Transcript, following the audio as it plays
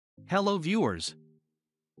Hello viewers.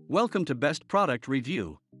 Welcome to Best Product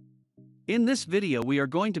Review. In this video we are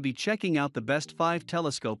going to be checking out the best 5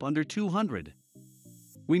 telescope under 200.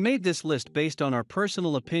 We made this list based on our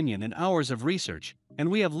personal opinion and hours of research, and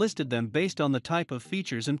we have listed them based on the type of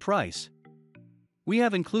features and price. We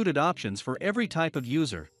have included options for every type of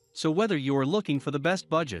user, so whether you are looking for the best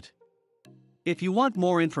budget. If you want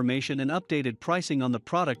more information and updated pricing on the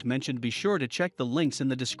product mentioned, be sure to check the links in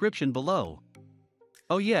the description below.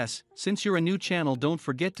 Oh yes, since you're a new channel, don't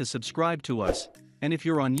forget to subscribe to us, and if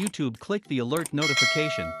you're on YouTube, click the alert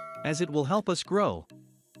notification, as it will help us grow.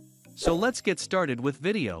 So let's get started with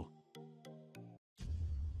video.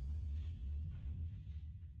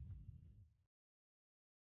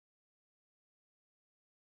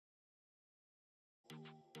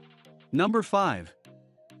 Number 5.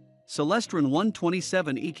 Celestron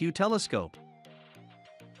 127 EQ Telescope.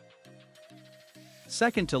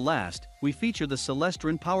 Second to last, we feature the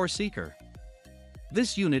Celestron Powerseeker.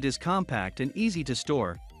 This unit is compact and easy to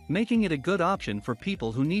store, making it a good option for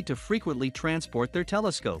people who need to frequently transport their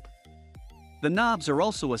telescope. The knobs are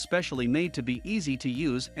also especially made to be easy to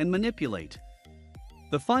use and manipulate.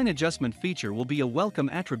 The fine adjustment feature will be a welcome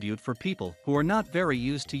attribute for people who are not very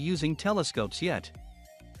used to using telescopes yet.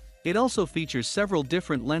 It also features several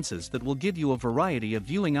different lenses that will give you a variety of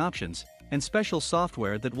viewing options, and special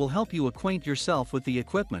software that will help you acquaint yourself with the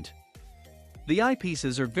equipment. The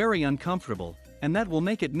eyepieces are very uncomfortable, and that will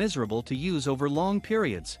make it miserable to use over long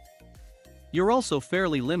periods. You're also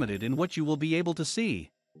fairly limited in what you will be able to see.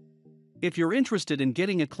 If you're interested in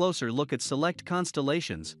getting a closer look at select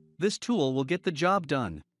constellations, this tool will get the job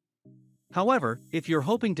done. However, if you're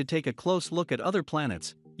hoping to take a close look at other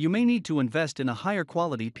planets, you may need to invest in a higher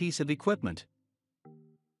quality piece of equipment.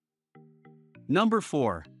 Number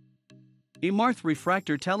 4. Amarth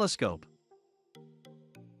Refractor Telescope.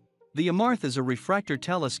 The Amarth is a refractor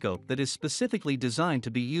telescope that is specifically designed to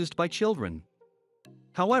be used by children.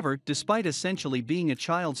 However, despite essentially being a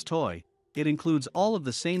child's toy, it includes all of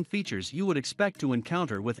the same features you would expect to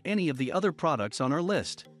encounter with any of the other products on our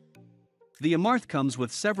list. The Amarth comes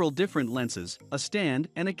with several different lenses, a stand,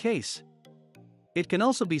 and a case. It can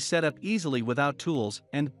also be set up easily without tools,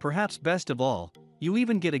 and, perhaps best of all, you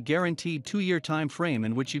even get a guaranteed 2-year time frame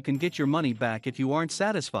in which you can get your money back if you aren't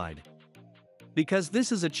satisfied. Because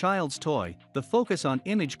this is a child's toy, the focus on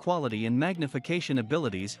image quality and magnification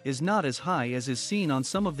abilities is not as high as is seen on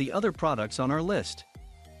some of the other products on our list.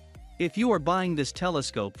 If you are buying this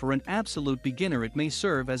telescope for an absolute beginner, it may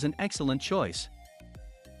serve as an excellent choice.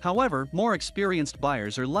 However, more experienced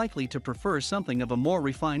buyers are likely to prefer something of a more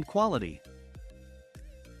refined quality.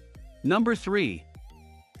 Number 3.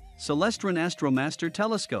 Celestron Astromaster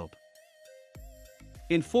Telescope.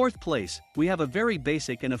 In 4th place, we have a very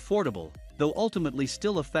basic and affordable, though ultimately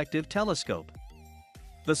still effective telescope.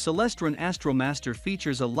 The Celestron Astromaster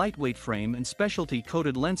features a lightweight frame and specialty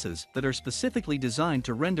coated lenses that are specifically designed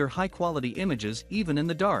to render high-quality images even in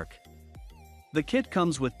the dark. The kit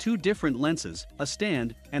comes with 2 different lenses, a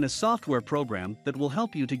stand, and a software program that will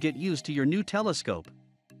help you to get used to your new telescope.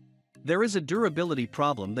 There is a durability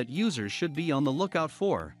problem that users should be on the lookout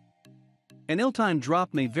for. An ill-timed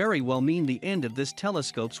drop may very well mean the end of this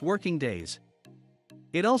telescope's working days.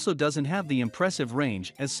 It also doesn't have the impressive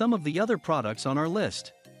range as some of the other products on our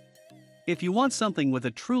list. If you want something with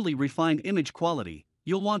a truly refined image quality,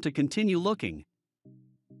 you'll want to continue looking.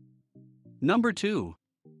 Number 2.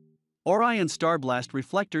 Orion StarBlast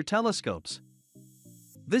Reflector Telescopes.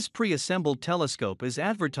 This pre-assembled telescope is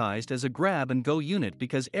advertised as a grab-and-go unit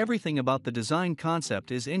because everything about the design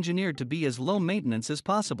concept is engineered to be as low maintenance as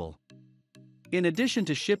possible. In addition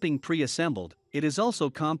to shipping pre-assembled, it is also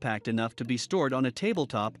compact enough to be stored on a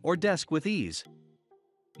tabletop or desk with ease.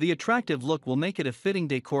 The attractive look will make it a fitting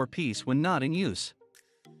decor piece when not in use.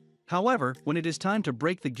 However, when it is time to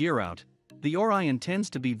break the gear out, the Orion tends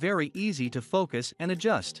to be very easy to focus and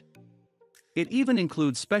adjust. It even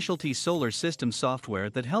includes specialty solar system software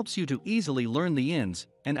that helps you to easily learn the ins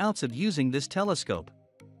and outs of using this telescope.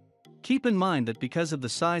 Keep in mind that because of the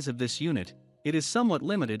size of this unit, it is somewhat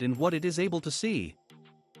limited in what it is able to see.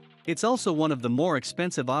 It's also one of the more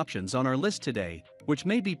expensive options on our list today, which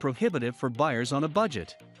may be prohibitive for buyers on a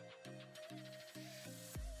budget.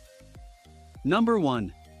 Number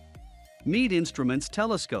 1. Meade Instruments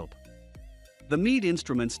Telescope. The Meade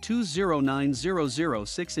Instruments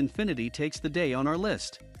 209006 Infinity takes the day on our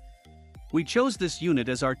list. We chose this unit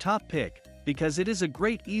as our top pick because it is a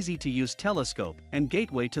great easy-to-use telescope and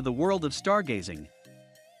gateway to the world of stargazing.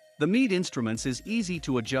 The Meade Instruments is easy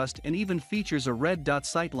to adjust and even features a red dot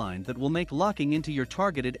sightline that will make locking into your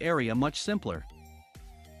targeted area much simpler.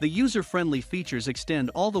 The user-friendly features extend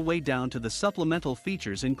all the way down to the supplemental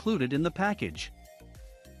features included in the package.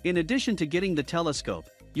 In addition to getting the telescope,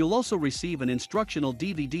 you'll also receive an instructional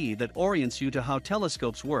DVD that orients you to how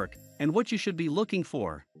telescopes work and what you should be looking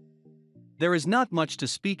for. There is not much to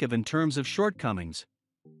speak of in terms of shortcomings.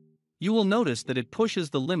 You will notice that it pushes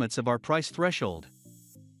the limits of our price threshold.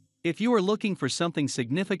 If you are looking for something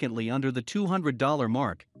significantly under the $200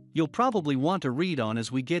 mark, you'll probably want to read on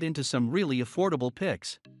as we get into some really affordable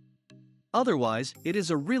picks. Otherwise, it is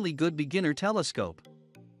a really good beginner telescope.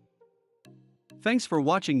 Thanks for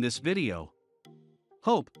watching this video.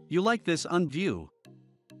 Hope you like this unview.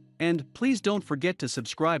 And please don't forget to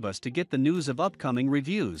subscribe us to get the news of upcoming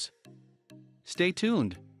reviews. Stay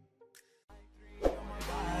tuned.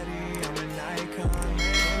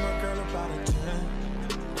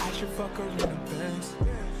 Fuck her in the